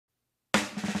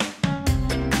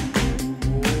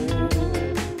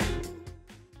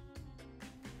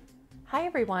Hi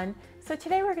everyone! So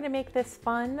today we're going to make this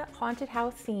fun haunted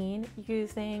house scene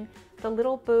using the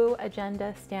Little Boo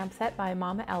Agenda stamp set by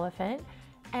Mama Elephant.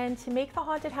 And to make the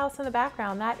haunted house in the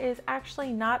background, that is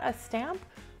actually not a stamp,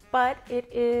 but it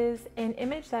is an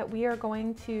image that we are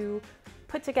going to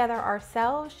put together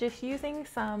ourselves just using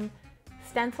some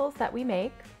stencils that we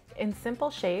make in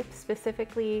simple shapes,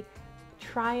 specifically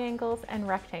triangles and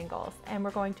rectangles. And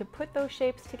we're going to put those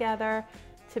shapes together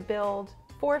to build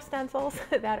 4 stencils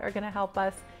that are going to help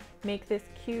us make this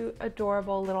cute,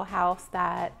 adorable little house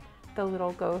that the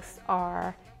little ghosts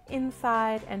are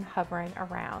inside and hovering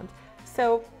around.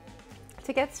 So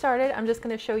to get started, I'm just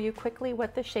going to show you quickly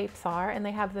what the shapes are, and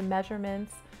they have the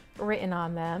measurements written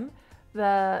on them.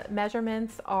 The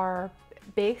measurements are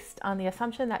based on the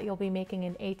assumption that you'll be making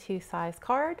an A2 size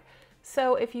card.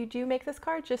 So if you do make this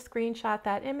card, just screenshot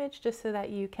that image just so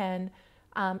that you can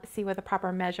see what the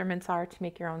proper measurements are to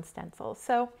make your own stencils.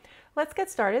 So let's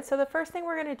get started. So the first thing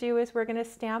we're going to do is we're going to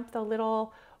stamp the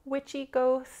little witchy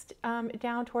ghost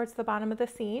down towards the bottom of the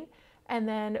scene, and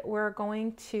then we're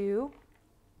going to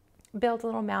build a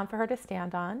little mound for her to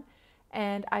stand on.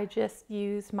 And I just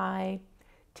used my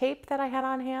tape that I had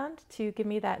on hand to give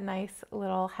me that nice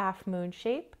little half moon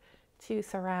shape to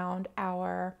surround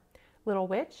our little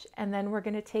witch. And then we're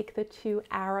going to take the 2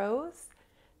 arrows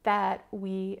that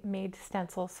we made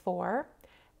stencils for,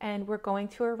 and we're going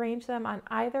to arrange them on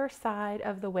either side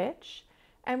of the witch,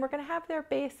 and we're going to have their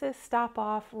bases stop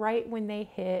off right when they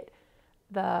hit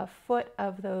the foot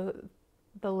of the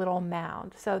little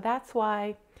mound. So that's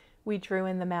why we drew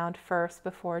in the mound first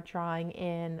before drawing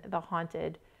in the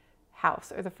haunted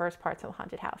house, or the first parts of the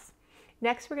haunted house.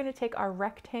 Next, we're going to take our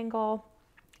rectangle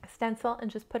stencil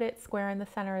and just put it square in the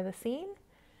center of the scene.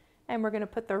 And we're going to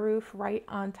put the roof right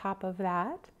on top of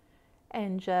that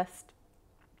and just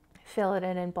fill it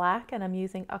in black. And I'm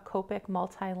using a Copic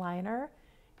multi-liner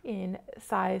in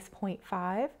size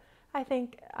 0.5. I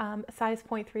think size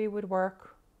 0.3 would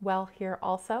work well here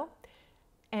also.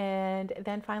 And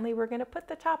then finally, we're going to put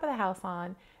the top of the house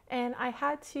on. And I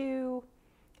had to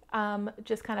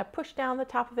just kind of push down the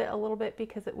top of it a little bit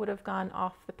because it would have gone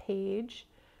off the page.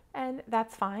 And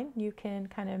that's fine. You can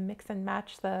kind of mix and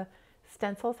match the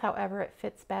stencils however it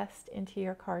fits best into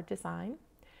your card design.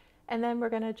 And then we're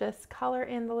going to just color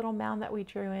in the little mound that we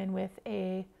drew in with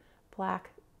a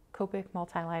black Copic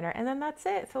multi-liner, and then that's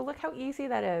it. So look how easy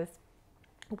that is.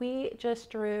 We just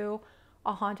drew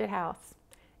a haunted house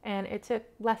and it took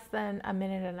less than a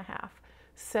minute and a half.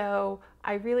 So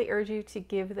I really urge you to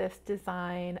give this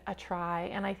design a try,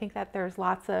 and I think that there's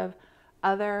lots of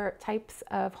other types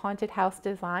of haunted house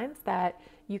designs that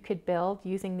you could build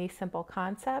using these simple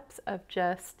concepts of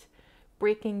just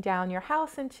breaking down your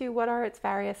house into what are its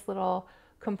various little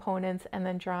components and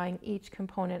then drawing each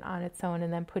component on its own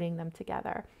and then putting them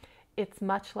together. It's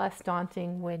much less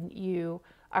daunting when you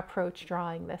approach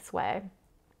drawing this way.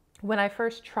 When I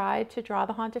first tried to draw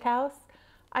the haunted house,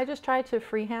 I just tried to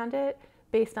freehand it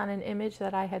based on an image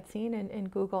that I had seen in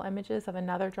Google Images of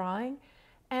another drawing.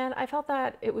 And I felt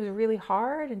that it was really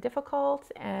hard and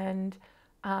difficult, and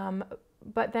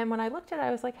but then when I looked at it,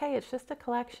 I was like, hey, it's just a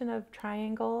collection of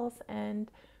triangles and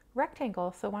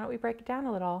rectangles, so why don't we break it down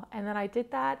a little? And then I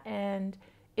did that, and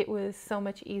it was so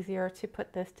much easier to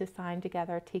put this design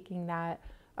together, taking that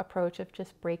approach of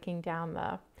just breaking down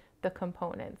the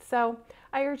components. So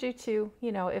I urge you to,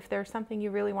 if there's something you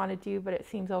really want to do but it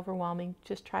seems overwhelming,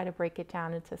 just try to break it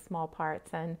down into small parts,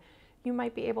 and you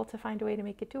might be able to find a way to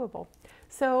make it doable.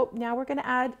 So now we're going to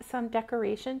add some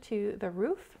decoration to the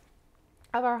roof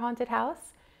of our haunted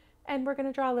house, and we're going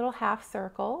to draw little half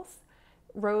circles,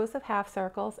 rows of half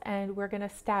circles, and we're going to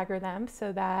stagger them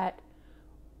so that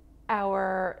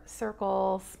our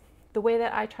circles, the way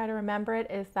that I try to remember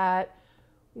it is that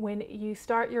when you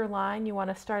start your line, you want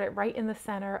to start it right in the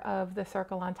center of the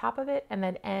circle on top of it and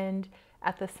then end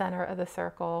at the center of the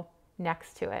circle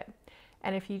next to it.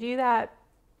 And if you do that,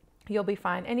 you'll be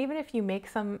fine. And even if you make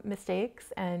some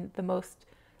mistakes, and the most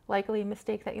likely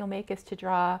mistake that you'll make is to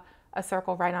draw a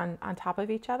circle right on top of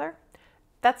each other,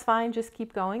 that's fine. Just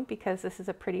keep going because this is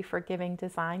a pretty forgiving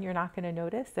design. You're not going to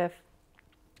notice if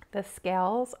the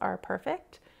scales are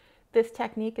perfect. This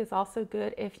technique is also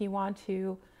good if you want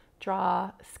to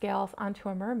draw scales onto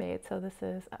a mermaid. So this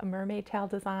is a mermaid tail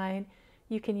design.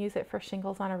 You can use it for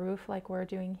shingles on a roof like we're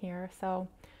doing here. So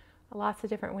lots of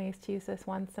different ways to use this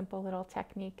one simple little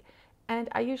technique. And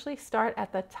I usually start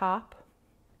at the top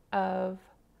of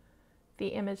the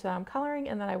image that I'm coloring,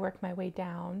 and then I work my way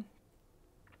down.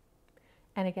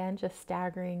 And again, just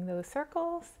staggering those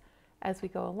circles as we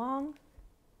go along.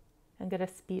 I'm going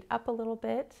to speed up a little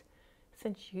bit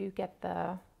since you get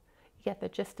the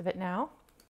gist of it now.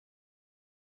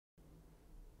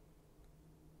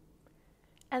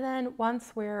 And then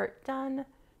once we're done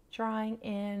drawing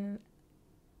in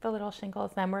the little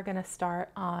shingles, then we're going to start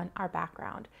on our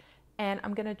background. And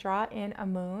I'm going to draw in a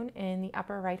moon in the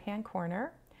upper right hand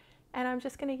corner. And I'm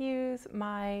just going to use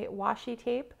my washi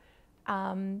tape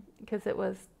because it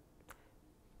was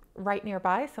right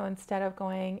nearby. So instead of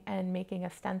going and making a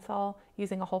stencil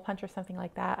using a hole punch or something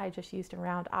like that, I just used a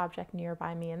round object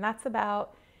nearby me. And that's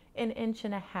about 1.5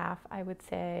 inches, I would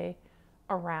say,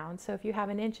 around. So if you have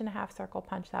 1.5 inch circle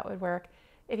punch, that would work.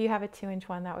 If you have a 2-inch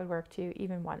one, that would work too,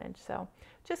 even 1 inch. So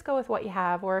just go with what you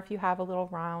have, or if you have a little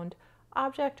round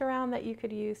object around that you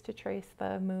could use to trace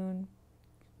the moon,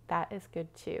 that is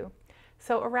good too.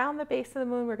 So around the base of the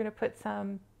moon, we're going to put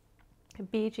some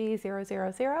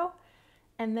BG000,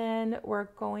 and then we're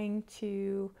going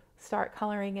to start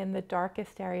coloring in the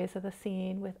darkest areas of the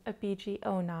scene with a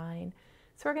BG09.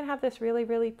 So we're going to have this really,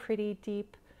 really pretty,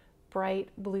 deep, bright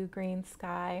blue-green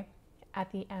sky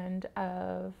at the end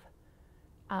of,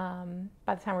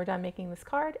 by the time we're done making this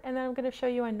card. And then I'm going to show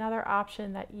you another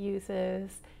option that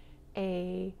uses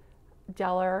a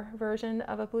duller version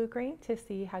of a blue-green to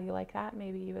see how you like that.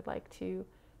 Maybe you would like to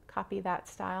copy that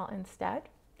style instead.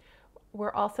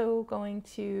 We're also going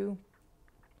to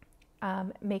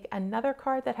make another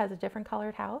card that has a different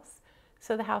colored house.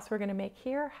 So the house we're going to make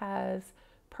here has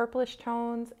purplish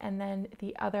tones, and then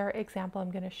the other example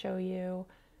I'm going to show you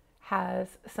has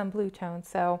some blue tones.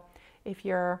 So if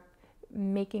you're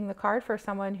making the card for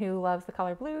someone who loves the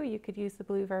color blue, you could use the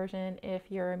blue version. If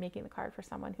you're making the card for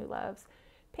someone who loves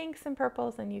pinks and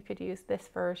purples, then you could use this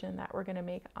version that we're going to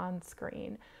make on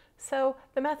screen. So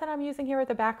the method I'm using here with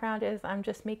the background is I'm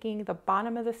just making the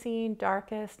bottom of the scene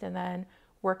darkest and then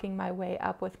working my way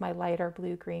up with my lighter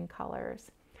blue-green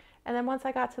colors. And then once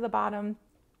I got to the bottom,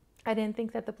 I didn't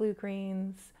think that the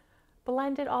blue-greens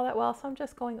blended all that well, so I'm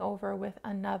just going over with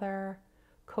another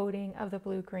coating of the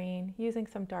blue-green, using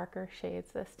some darker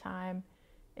shades this time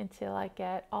until I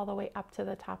get all the way up to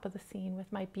the top of the scene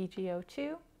with my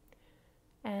BG02.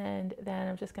 And then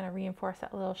I'm just going to reinforce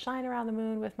that little shine around the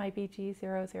moon with my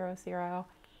BG000.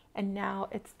 And now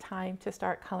it's time to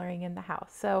start coloring in the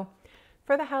house. So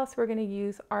for the house, we're going to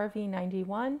use RV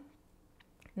 91,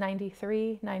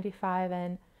 93, 95,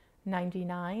 and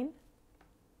 99.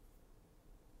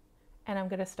 And I'm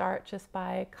going to start just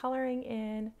by coloring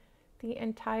in the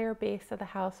entire base of the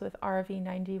house with RV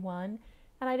 91.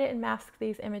 And I didn't mask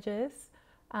these images,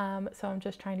 so I'm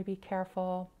just trying to be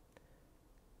careful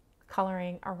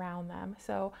coloring around them.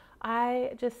 So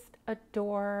I just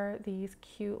adore these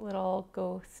cute little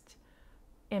ghost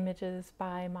images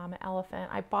by Mama Elephant.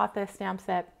 I bought this stamp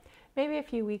set maybe a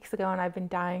few weeks ago and I've been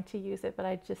dying to use it, but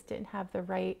I just didn't have the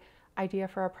right idea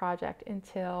for a project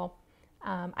until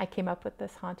I came up with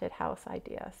this haunted house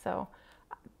idea. So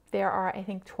there are, I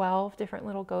think, 12 different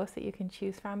little ghosts that you can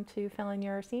choose from to fill in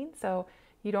your scene. So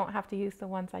you don't have to use the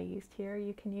ones I used here.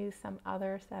 You can use some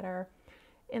others that are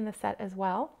in the set as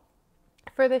well.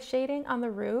 For the shading on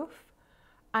the roof,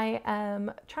 I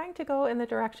am trying to go in the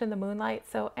direction of the moonlight.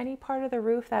 So any part of the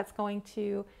roof that's going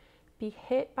to be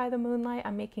hit by the moonlight,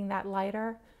 I'm making that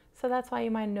lighter. So that's why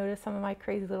you might notice some of my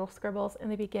crazy little scribbles in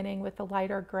the beginning with the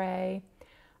lighter gray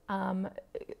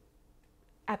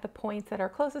at the points that are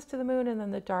closest to the moon, and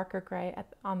then the darker gray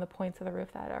on the points of the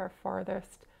roof that are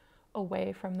farthest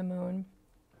away from the moon.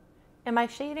 And my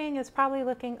shading is probably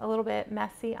looking a little bit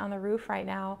messy on the roof right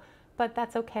now, but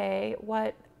that's okay.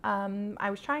 What I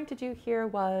was trying to do here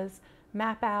was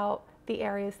map out the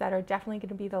areas that are definitely going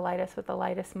to be the lightest with the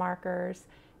lightest markers,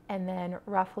 and then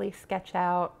roughly sketch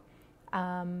out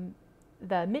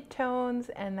the midtones,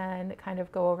 and then kind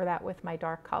of go over that with my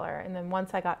dark color. And then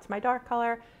once I got to my dark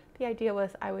color, the idea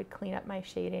was I would clean up my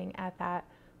shading at that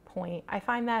point. I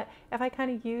find that if I kind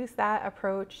of use that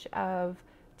approach of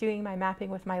doing my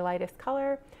mapping with my lightest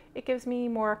color, it gives me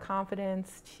more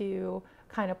confidence to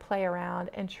kind of play around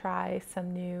and try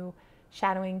some new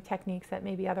shadowing techniques that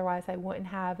maybe otherwise I wouldn't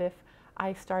have if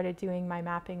I started doing my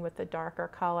mapping with the darker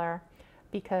color.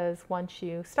 Because once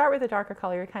you start with a darker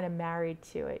color, you're kind of married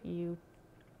to it. You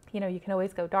know, you can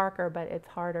always go darker, but it's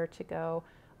harder to go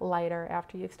lighter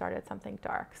after you've started something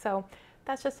dark. So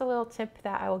that's just a little tip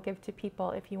that I will give to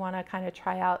people if you want to kind of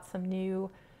try out some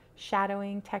new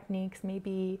shadowing techniques.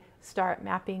 Maybe start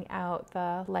mapping out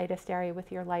the lightest area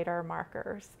with your lighter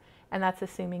markers. And that's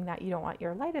assuming that you don't want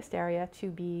your lightest area to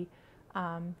be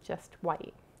just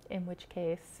white, in which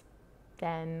case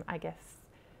then I guess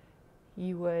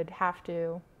you would have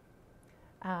to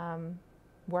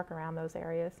work around those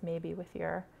areas maybe with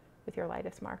your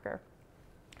lightest marker.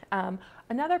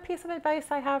 Another piece of advice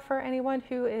I have for anyone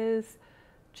who is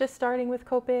just starting with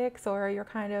Copics, or you're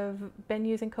kind of been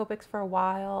using Copics for a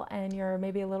while and you're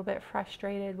maybe a little bit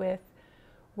frustrated with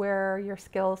where your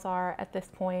skills are at this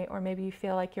point, or maybe you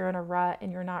feel like you're in a rut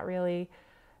and you're not really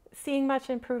seeing much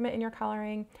improvement in your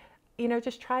coloring, you know,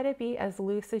 just try to be as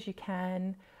loose as you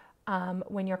can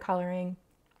when you're coloring.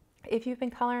 If you've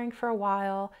been coloring for a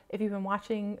while, if you've been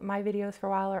watching my videos for a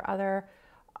while or other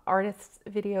artists'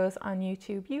 videos on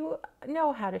YouTube, you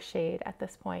know how to shade at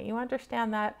this point. You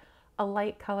understand that a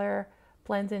light color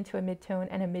blends into a midtone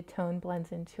and a midtone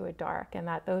blends into a dark, and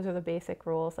that those are the basic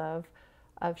rules of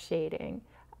shading.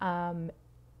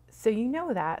 So you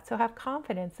know that, so have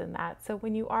confidence in that. So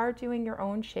when you are doing your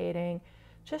own shading,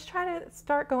 just try to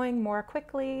start going more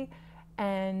quickly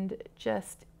and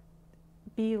just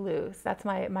be loose. That's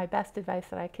my best advice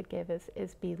that I could give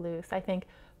is be loose. I think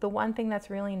the one thing that's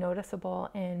really noticeable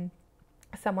in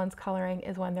someone's coloring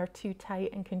is when they're too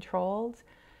tight and controlled.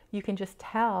 You can just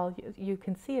tell, you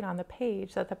can see it on the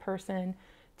page that the person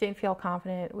didn't feel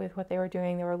confident with what they were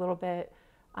doing. They were a little bit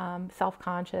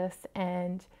self-conscious,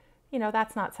 and you know,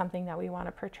 that's not something that we want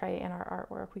to portray in our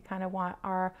artwork. We kind of want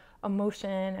our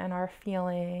emotion and our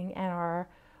feeling and our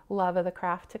love of the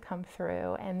craft to come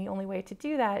through. And the only way to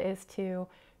do that is to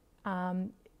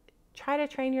try to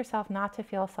train yourself not to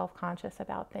feel self-conscious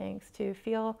about things, to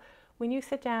feel when you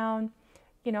sit down,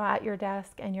 you know, at your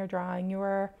desk and you're drawing,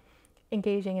 you're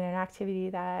engaging in an activity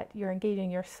that you're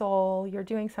engaging your soul, you're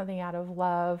doing something out of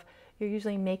love, you're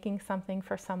usually making something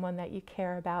for someone that you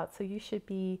care about. So you should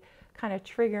be kind of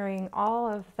triggering all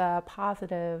of the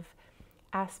positive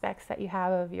aspects that you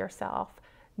have of yourself,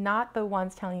 not the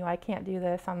ones telling you, I can't do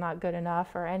this, I'm not good enough,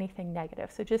 or anything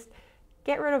negative. So just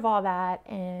get rid of all that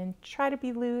and try to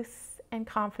be loose and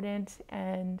confident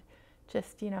and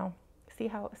just, you know, see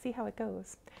how it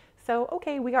goes. So,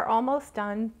 okay, we are almost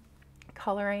done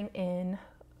coloring in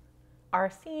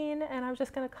our scene, and I'm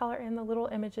just going to color in the little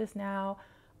images now.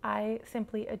 I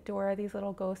simply adore these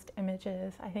little ghost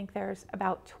images. I think there's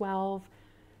about 12,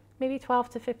 maybe 12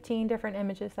 to 15 different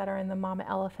images that are in the Mama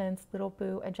Elephant's Little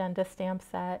Boo Agenda stamp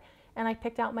set. And I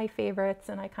picked out my favorites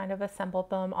and I kind of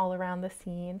assembled them all around the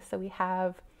scene. So we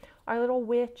have our little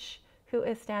witch who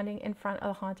is standing in front of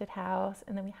the haunted house,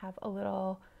 and then we have a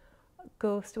little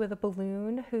ghost with a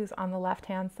balloon who's on the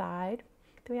left-hand side.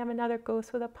 Then we have another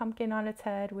ghost with a pumpkin on its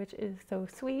head, which is so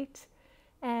sweet.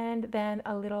 And then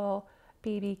a little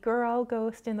baby girl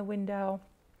ghost in the window,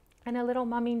 and a little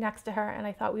mummy next to her, and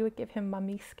I thought we would give him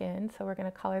mummy skin, so we're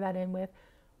going to color that in with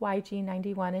YG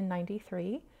 91 and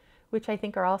 93, which I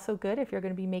think are also good if you're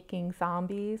going to be making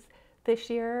zombies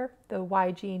this year. The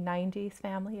YG 90s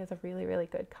family is a really, really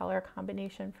good color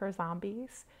combination for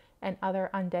zombies and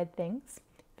other undead things.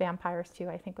 Vampires too,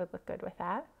 I think, would look good with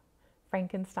that.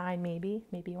 Frankenstein, maybe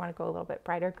you want to go a little bit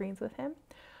brighter greens with him.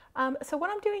 So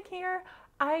what I'm doing here,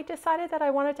 I decided that I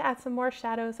wanted to add some more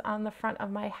shadows on the front of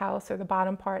my house, or the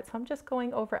bottom part. So I'm just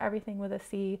going over everything with a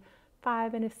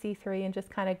C5 and a C3 and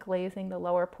just kind of glazing the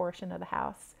lower portion of the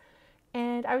house.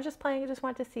 And I was just playing, I just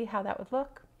wanted to see how that would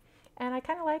look. And I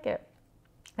kind of like it.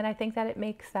 And I think that it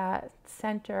makes that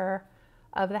center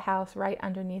of the house right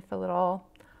underneath the little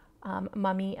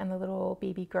mummy and the little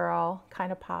baby girl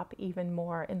kind of pop even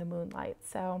more in the moonlight.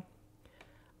 So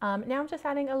now I'm just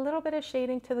adding a little bit of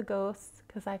shading to the ghosts,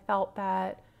 because I felt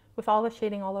that with all the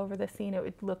shading all over the scene, it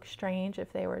would look strange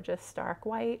if they were just stark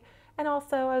white. And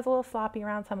also I was a little sloppy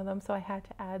around some of them, so I had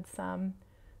to add some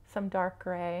dark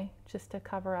gray just to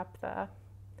cover up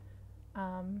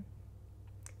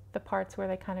the parts where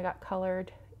they kind of got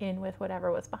colored in with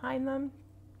whatever was behind them.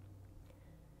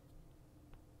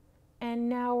 And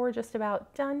now we're just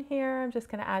about done here. I'm just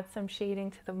going to add some shading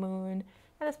to the moon.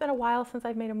 And it's been a while since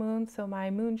I've made a moon, so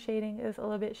my moon shading is a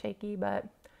little bit shaky, but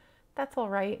that's all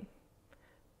right.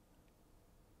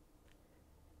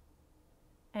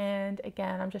 And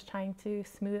again, I'm just trying to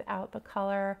smooth out the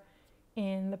color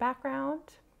in the background.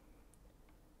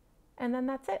 And then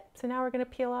that's it. So now we're going to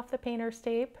peel off the painter's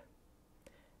tape.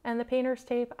 And the painter's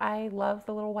tape, I love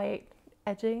the little white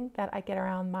edging that I get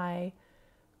around my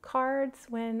cards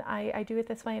when I do it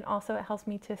this way. And also it helps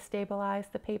me to stabilize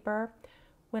the paper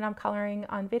when I'm coloring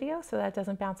on video, so that it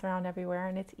doesn't bounce around everywhere,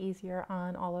 and it's easier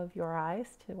on all of your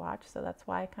eyes to watch. So that's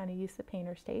why I kind of use the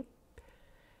painter's tape.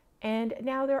 And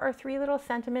now there are 3 little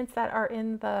sentiments that are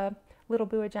in the Little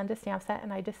Boo Agenda stamp set,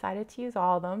 and I decided to use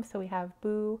all of them. So we have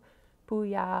Boo,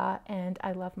 Booyah, and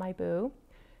I Love My Boo.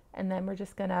 And then we're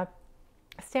just gonna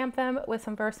stamp them with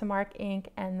some Versamark ink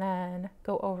and then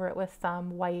go over it with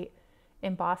some white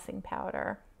embossing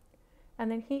powder.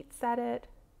 And then heat set it.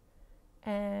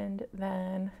 And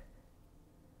then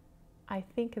I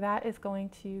think that is going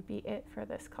to be it for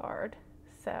this card.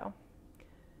 So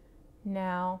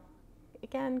Now,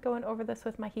 again, going over this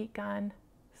with my heat gun.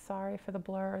 Sorry for the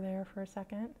blur there for a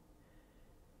second.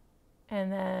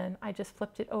 And then I just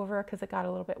flipped it over because it got a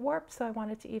little bit warped, so I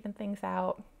wanted to even things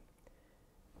out.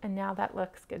 And now that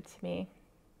looks good to me.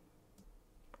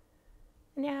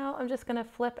 Now I'm just going to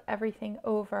flip everything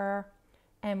over,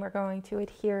 and we're going to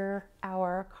adhere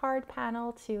our card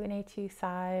panel to an A2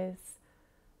 size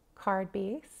card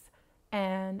base.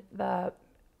 And the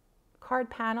card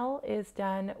panel is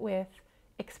done with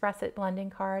Express It blending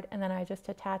card, and then I just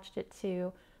attached it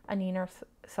to a Neener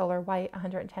Solar White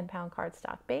 110 pound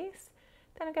cardstock base.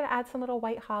 Then I'm going to add some little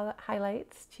white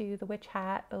highlights to the witch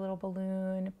hat, the little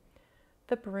balloon,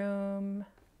 the broom,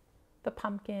 the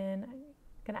pumpkin. I'm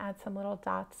going to add some little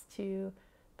dots to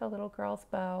the little girl's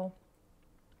bow,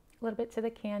 a little bit to the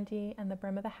candy and the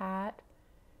brim of the hat.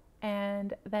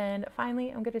 And then finally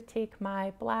I'm going to take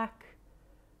my black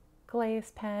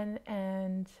glaze pen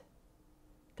and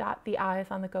dot the eyes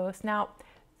on the ghost. Now,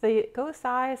 the ghost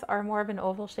eyes are more of an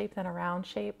oval shape than a round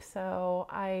shape, so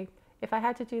if I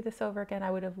had to do this over again, I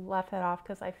would have left that off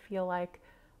because I feel like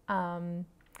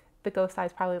the ghost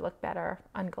eyes probably look better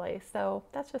unglazed. So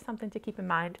that's just something to keep in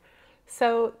mind.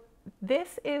 So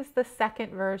this is the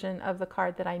second version of the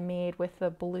card that I made with the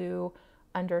blue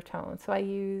undertone. So I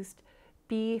used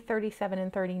B37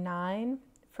 and 39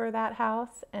 for that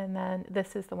house, and then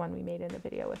this is the one we made in the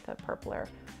video with the purpler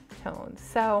tones.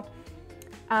 So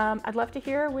I'd love to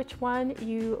hear which one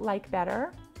you like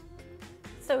better.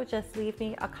 So just leave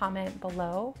me a comment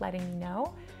below letting me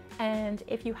know. And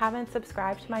if you haven't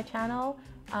subscribed to my channel,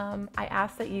 I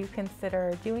ask that you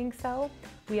consider doing so.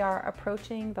 We are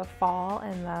approaching the fall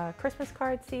and the Christmas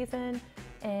card season,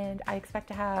 and I expect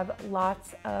to have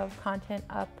lots of content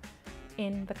up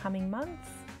in the coming months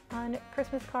on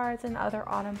Christmas cards and other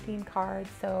autumn themed cards.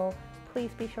 So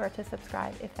please be sure to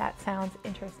subscribe if that sounds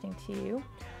interesting to you.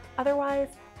 Otherwise,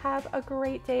 have a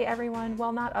great day, everyone.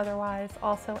 Well, not otherwise,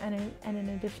 also, and in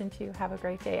addition to, have a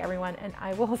great day, everyone, and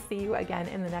I will see you again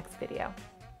in the next video.